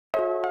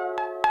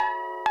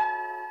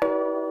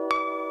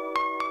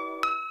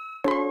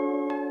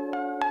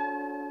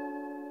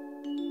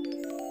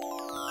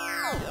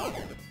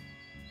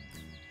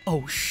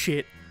Oh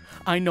shit.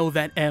 I know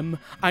that M.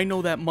 I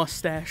know that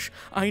mustache.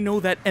 I know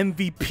that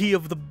MVP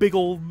of the big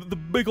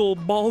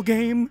old ball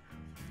game.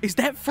 Is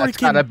that freaking... That's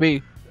gotta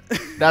be.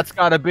 That's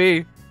gotta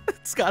be.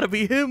 It's gotta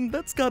be him.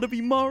 That's gotta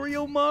be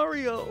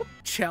Mario.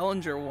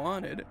 Challenger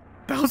wanted.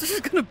 Bowser's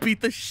gonna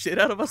beat the shit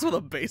out of us with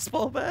a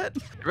baseball bat?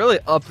 Really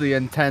up the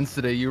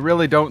intensity. You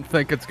really don't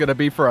think it's gonna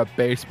be for a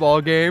baseball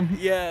game?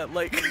 Yeah,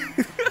 like...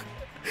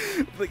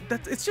 like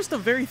it's just a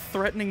very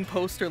threatening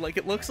poster. Like,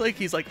 it looks like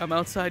he's like, I'm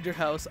outside your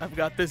house, I've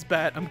got this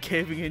bat, I'm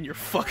caving in your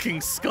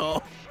fucking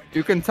skull.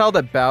 You can tell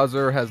that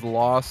Bowser has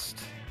lost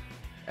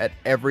at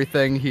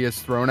everything he has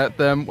thrown at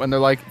them when they're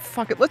like,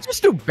 fuck it, let's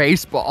just do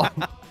baseball.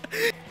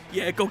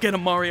 Yeah, go get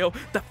him, Mario.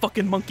 That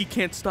fucking monkey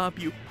can't stop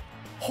you.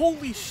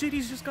 Holy shit,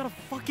 he's just got a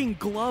fucking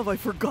glove. I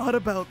forgot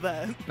about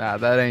that. Nah,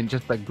 that ain't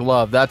just a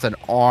glove. That's an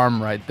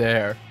arm right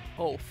there.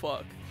 Oh,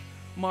 fuck.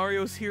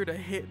 Mario's here to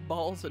hit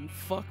balls and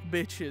fuck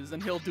bitches,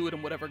 and he'll do it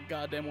in whatever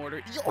goddamn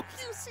order. Yo,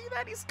 you see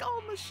that? He's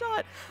calling the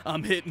shot.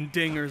 I'm hitting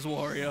dingers,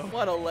 Wario.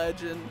 What a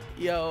legend.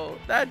 Yo,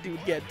 that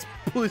dude gets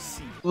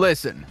pussy.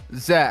 Listen,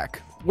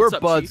 Zach, we're What's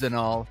up, buds Chief? and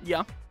all.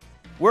 Yeah.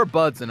 We're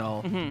buds and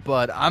all,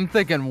 but I'm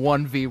thinking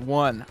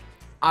 1v1.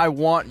 I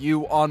want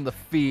you on the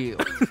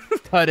field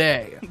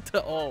today.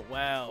 Oh,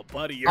 wow,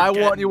 buddy, you're I want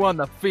getting you me. on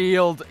the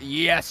field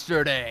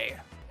yesterday.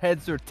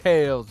 Heads or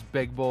tails,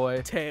 big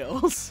boy?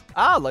 Tails.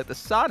 Ah, like the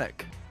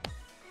Sonic.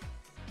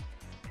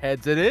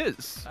 Heads it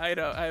is. I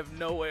have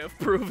no way of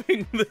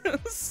proving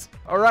this.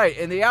 All right,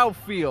 in the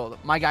outfield,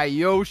 my guy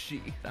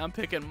Yoshi. I'm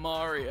picking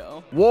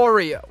Mario.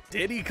 Wario.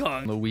 Diddy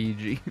Kong.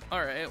 Luigi.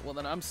 Alright, well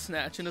then I'm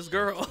snatching his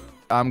girl.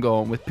 I'm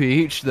going with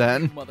Peach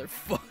then.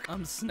 Motherfucker.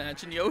 I'm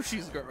snatching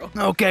Yoshi's girl.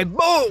 Okay,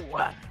 boo!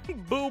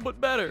 Boo, but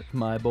better.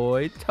 My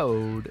boy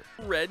Toad.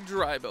 Red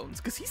Dry Bones,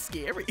 because he's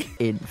scary.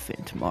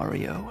 Infant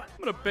Mario. I'm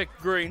gonna pick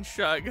Green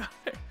Shy Guy.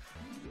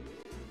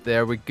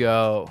 There we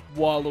go.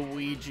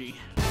 Waluigi.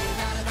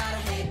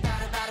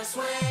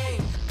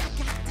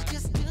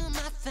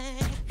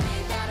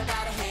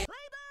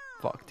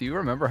 Fuck, do you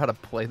remember how to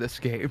play this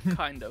game?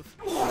 Kind of.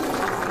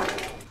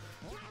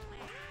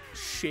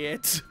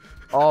 Shit.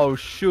 Oh,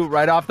 shoot,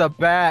 right off the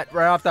bat.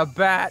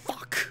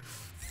 Fuck.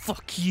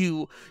 Fuck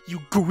you,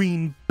 you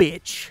green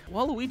bitch.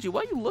 Waluigi,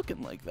 why you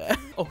looking like that?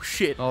 Oh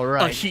shit. All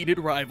right. A heated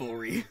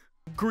rivalry.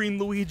 Green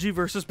Luigi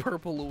versus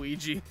purple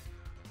Luigi.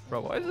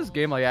 Bro, why is this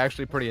game like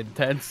actually pretty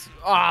intense?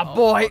 Ah,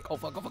 boy. Fuck. Oh,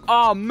 fuck, oh, fuck.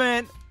 Oh,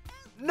 man.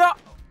 No.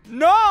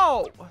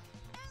 No.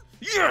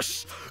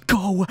 Yes!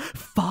 Go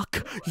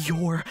fuck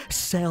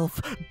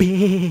yourself,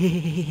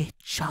 bitch.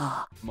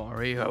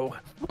 Mario,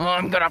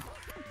 I'm gonna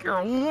fuck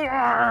your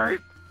wife.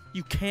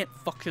 You can't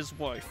fuck his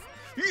wife.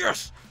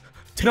 Yes!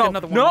 Take No,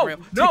 another one, no, Mario.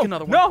 no, Take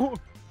another one. no.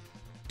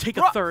 Take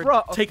a third.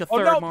 Take a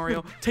third, no.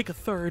 Mario. Take a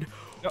third.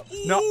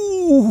 No,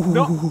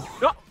 Ooh.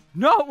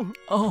 no.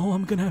 Oh,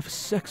 I'm gonna have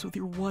sex with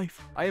your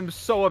wife. I am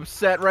so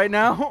upset right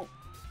now.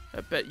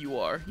 I bet you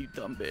are, you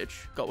dumb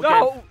bitch. Go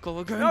No. again. Go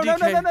again, No,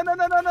 DK.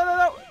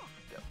 no.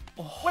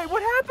 Oh, Wait,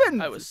 what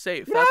happened? I was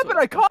safe. What That's happened?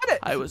 I caught it.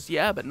 I was,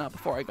 yeah, but not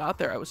before I got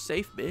there. I was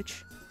safe,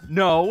 bitch.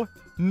 No.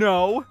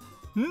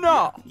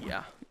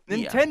 Yeah.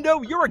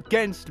 Nintendo, you're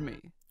against me.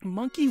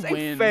 Monkey This ain't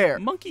win. fair.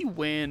 Monkey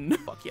win.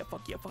 Fuck yeah.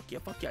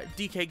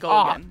 DK,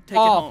 go again. Take it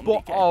home,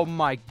 DK. Oh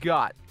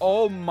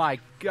my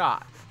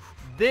god.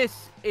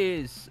 This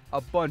is a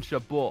bunch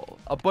of bull.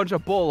 A bunch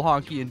of bull,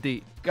 honky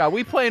indeed. God,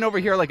 we playing over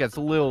here like it's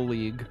Little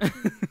League.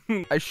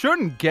 I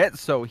shouldn't get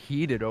so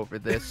heated over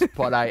this,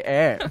 but I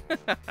am.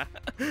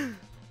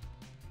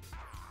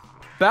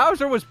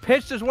 Bowser was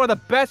pitched as one of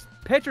the best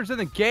pitchers in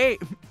the game.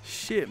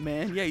 Shit,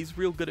 man. Yeah, he's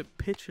real good at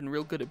pitching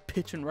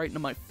right into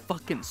my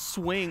fucking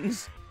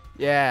swings.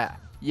 Yeah.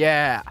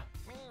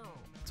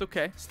 It's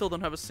okay. Still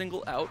don't have a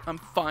single out. I'm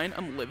fine.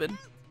 I'm living.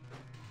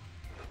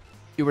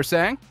 You were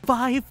saying?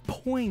 5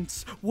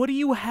 points. What do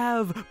you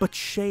have but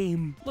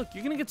shame? Look,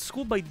 you're gonna get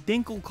schooled by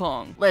Dinkle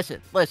Kong.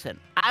 Listen.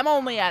 I'm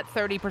only at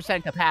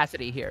 30%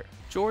 capacity here.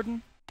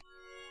 Jordan,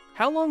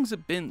 how long's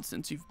it been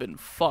since you've been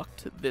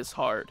fucked this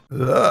hard?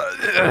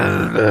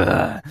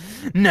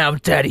 Now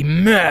Daddy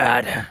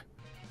mad.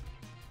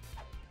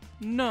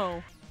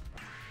 No.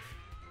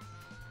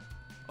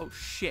 Oh,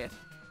 shit.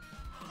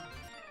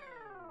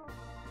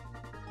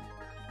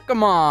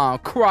 Come on,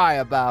 cry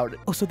about it.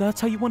 Oh, so that's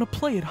how you want to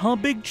play it, huh,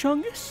 Big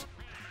Chungus?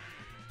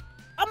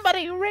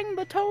 Somebody ring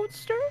the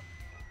toaster?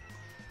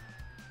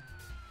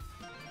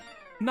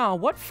 Nah,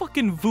 what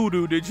fucking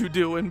voodoo did you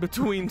do in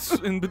between,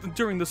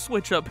 during the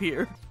switch up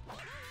here?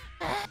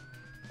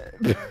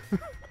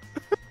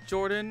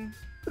 Jordan?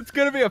 It's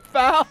gonna be a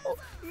foul.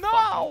 Fucking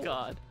No.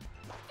 God.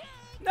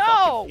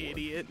 No. Fucking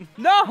idiot.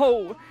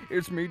 No.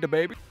 It's me, the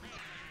baby.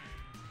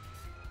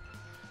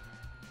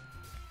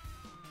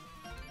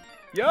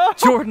 Yo.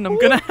 Jordan, I'm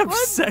gonna have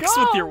Let's sex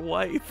go. with your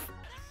wife.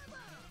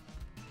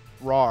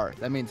 Rawr.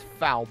 That means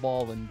foul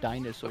ball and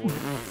dinosaur.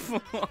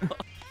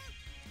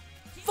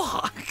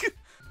 Fuck.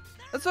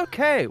 That's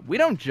okay. We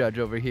don't judge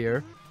over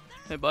here.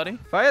 Hey, buddy.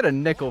 If I had a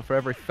nickel for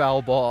every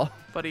foul ball,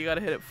 Buddy, you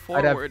gotta hit it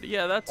I'd have- forward.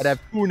 Yeah, that's... I'd have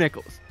 2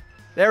 nickels.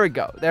 There we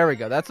go. There we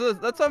go. That's a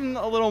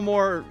little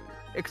more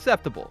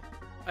acceptable.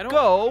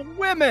 go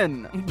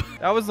women!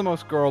 That was the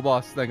most girl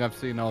boss thing I've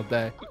seen all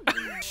day.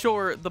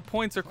 Sure, the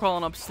points are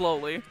crawling up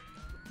slowly,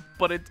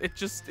 but it's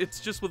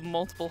just with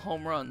multiple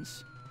home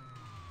runs.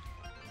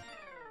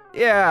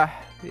 Yeah.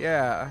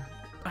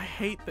 I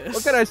hate this.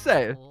 What can I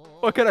say?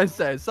 What can I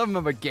say? Some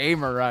of a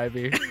gamer,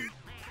 Ivy.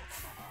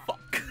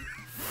 Fuck.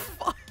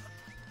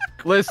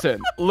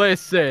 Listen.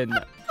 This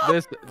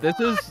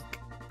is.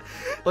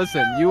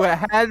 Listen, you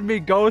had me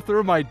go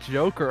through my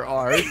Joker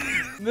arc.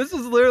 This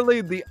is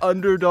literally the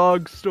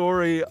underdog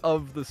story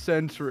of the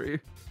century.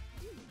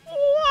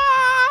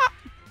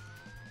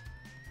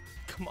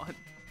 Come on,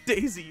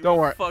 Daisy, you Don't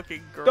worry.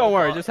 fucking girl. Don't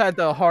worry, boss. just had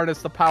to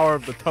harness the power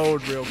of the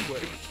toad real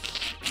quick.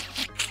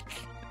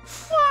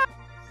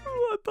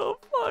 What the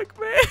fuck,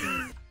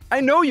 man? I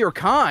know you're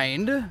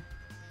kind.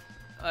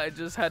 I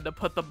just had to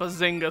put the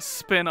bazinga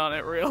spin on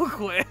it real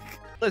quick.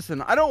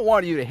 Listen, I don't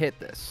want you to hit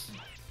this.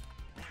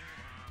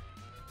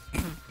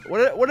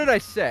 What did I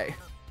say?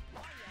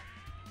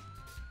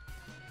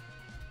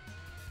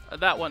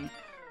 That one.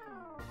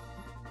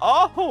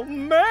 Oh,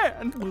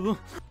 man.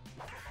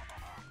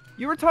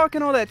 You were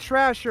talking all that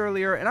trash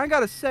earlier, and I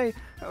gotta say, it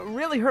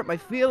really hurt my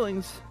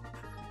feelings.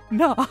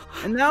 Nah.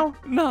 And now,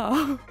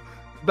 Nah.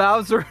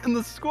 Bowser in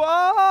the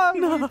squad!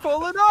 No. We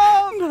pull it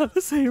off! Nah,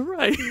 this ain't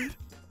right.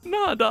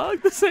 Nah,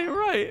 dog, this ain't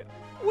right.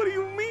 What do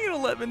you mean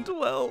 11,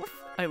 12?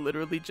 I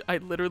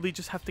literally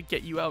just have to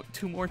get you out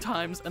 2 more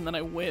times, and then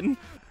I win.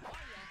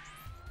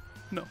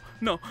 No.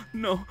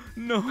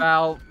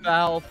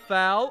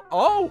 Foul.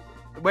 Oh!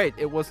 Wait,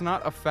 it was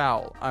not a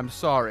foul. I'm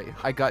sorry.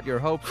 I got your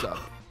hopes up.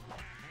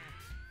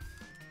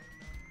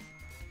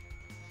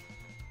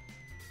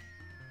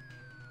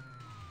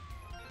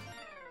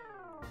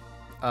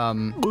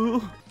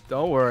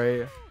 Don't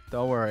worry.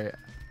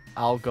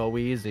 I'll go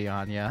easy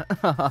on ya.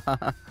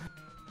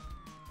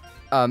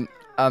 But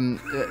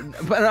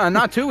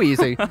not too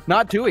easy.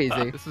 Not too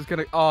easy. This is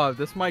gonna. Oh,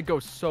 this might go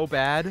so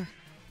bad.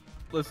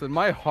 Listen,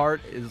 my heart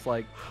is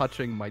like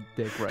touching my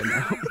dick right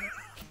now.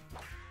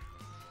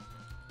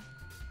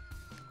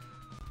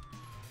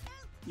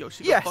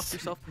 Yoshi, Yes. go fuck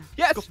yourself.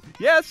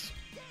 Yes.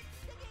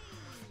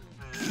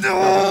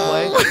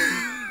 No.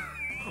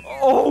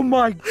 Oh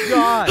my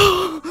god.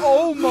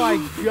 Oh my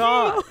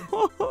god.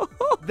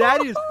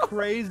 That is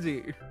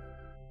crazy.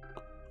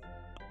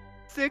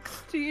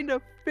 16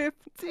 to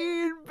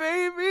 15,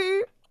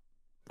 baby.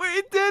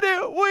 We did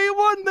it. We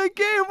won the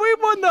game. We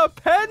won the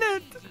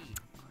pennant.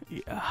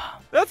 Yeah.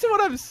 That's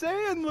what I'm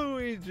saying,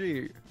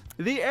 Luigi.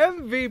 The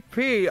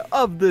MVP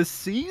of the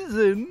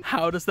season.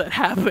 How does that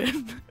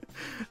happen?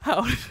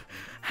 How?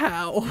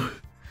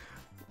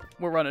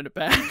 We're running it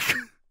back.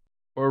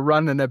 We're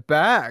running it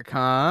back,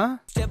 huh?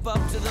 Step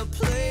up to the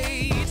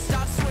plate,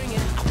 start swinging.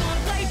 I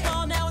wanna play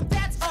ball now, and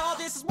that's all.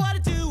 This is what I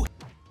do.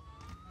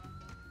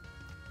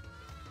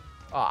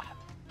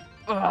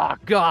 Oh,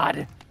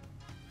 God.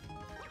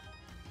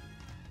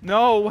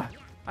 No.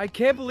 I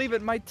can't believe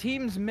it. My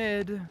team's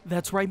mid.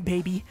 That's right,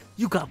 baby.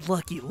 You got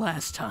lucky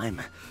last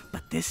time.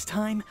 But this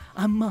time,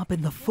 I'm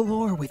mopping the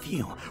floor with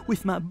you,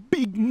 with my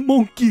big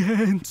monkey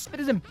hands.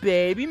 It isn't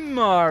Baby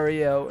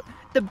Mario,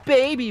 the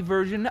baby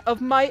version of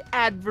my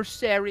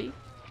adversary.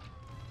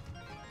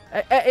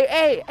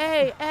 Hey,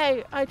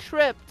 I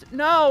tripped.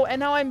 No, and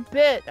now I'm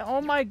bit.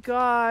 Oh my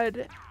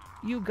god.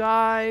 You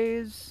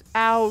guys.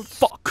 Out.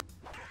 Fuck.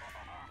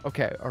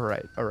 Okay, all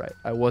right.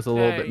 I was a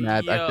little bit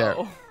mad back there.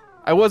 Yo.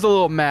 I was a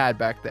little mad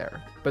back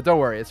there. But don't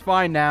worry, it's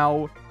fine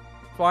now.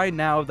 Fine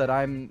now that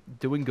I'm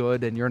doing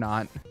good and you're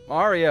not.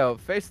 Mario,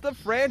 face the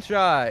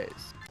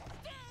franchise.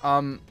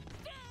 Fuck.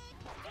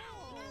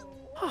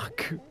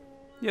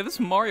 Yeah, this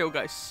Mario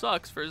guy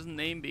sucks for his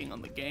name being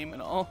on the game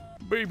and all.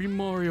 Baby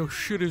Mario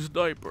shit his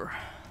diaper.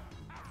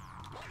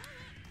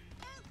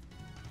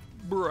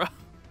 Bruh.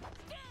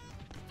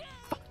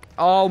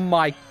 Oh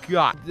my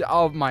god.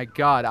 Oh my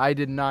god.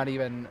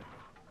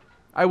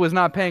 I was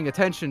not paying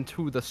attention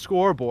to the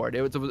scoreboard.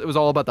 It was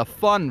all about the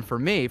fun for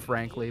me,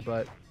 frankly,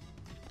 but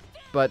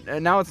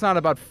now it's not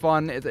about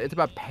fun. It's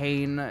about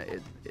pain.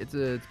 It's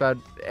about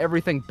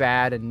everything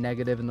bad and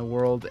negative in the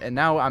world. And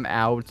now I'm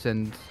out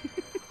and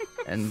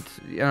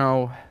you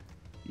know,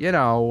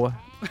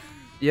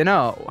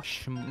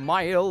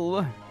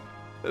 smile,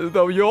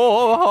 though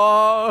your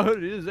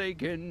heart is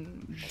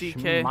aching.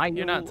 DK, smile,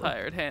 you're not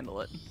tired. Handle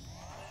it.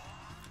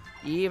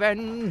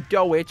 even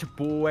though it's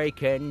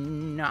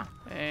breaking.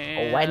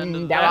 And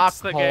When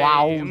that's there the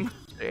are game.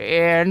 clouds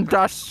in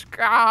the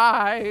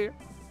sky,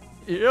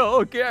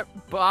 you'll get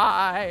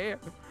by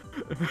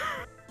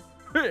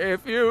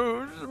if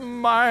you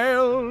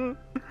smile.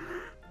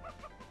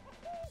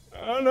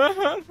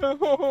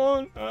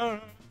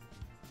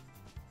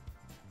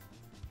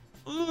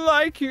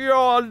 Like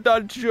you're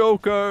the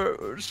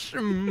Joker,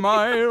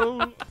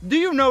 smile. Do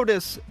you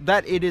notice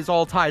that it is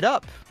all tied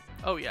up?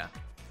 Oh yeah.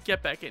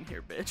 Get back in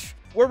here, bitch.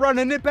 We're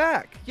running it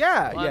back.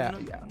 Yeah.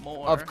 One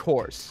more Of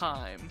course.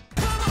 time.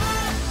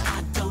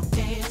 I don't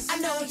dance. I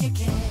know you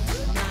can.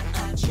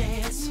 Not a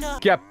chance. No.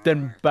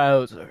 Captain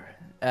Bowser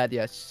at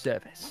your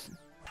service.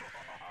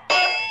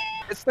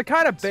 It's the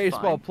kind of It's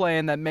baseball fine.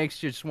 playing that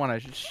makes you just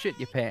want to shit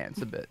your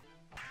pants a bit.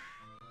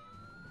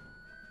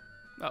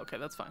 Okay,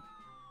 that's fine.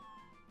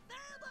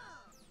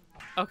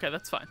 Okay,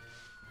 that's fine.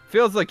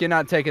 Feels like you're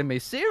not taking me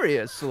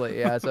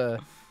seriously as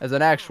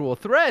an actual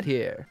threat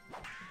here.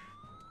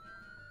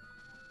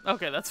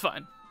 Okay, that's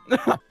fine.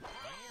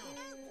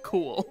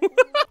 Cool.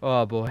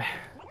 Oh boy.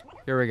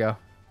 Here we go.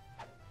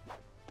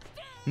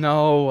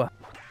 No.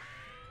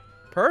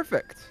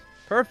 Perfect.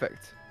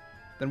 Perfect.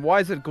 Then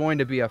why is it going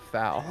to be a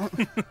foul?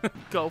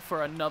 Go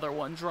for another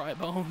one, Dry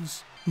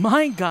Bones.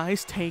 My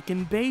guy's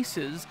taking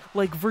bases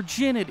like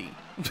virginity.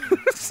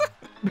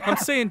 I'm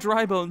saying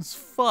Dry Bones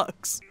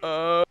fucks.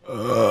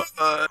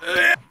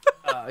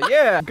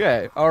 Yeah.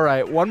 Okay. All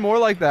right. One more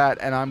like that,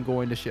 and I'm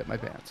going to shit my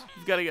pants.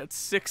 You've got to get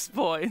 6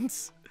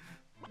 points.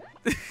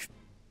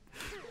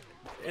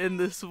 In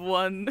this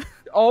one.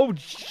 Oh,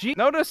 gee.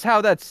 Notice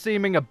how that's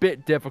seeming a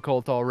bit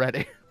difficult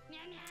already.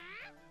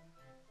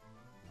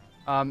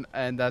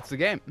 And that's the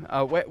game.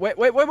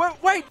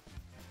 Wait.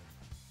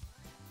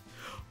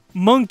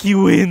 Monkey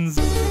wins.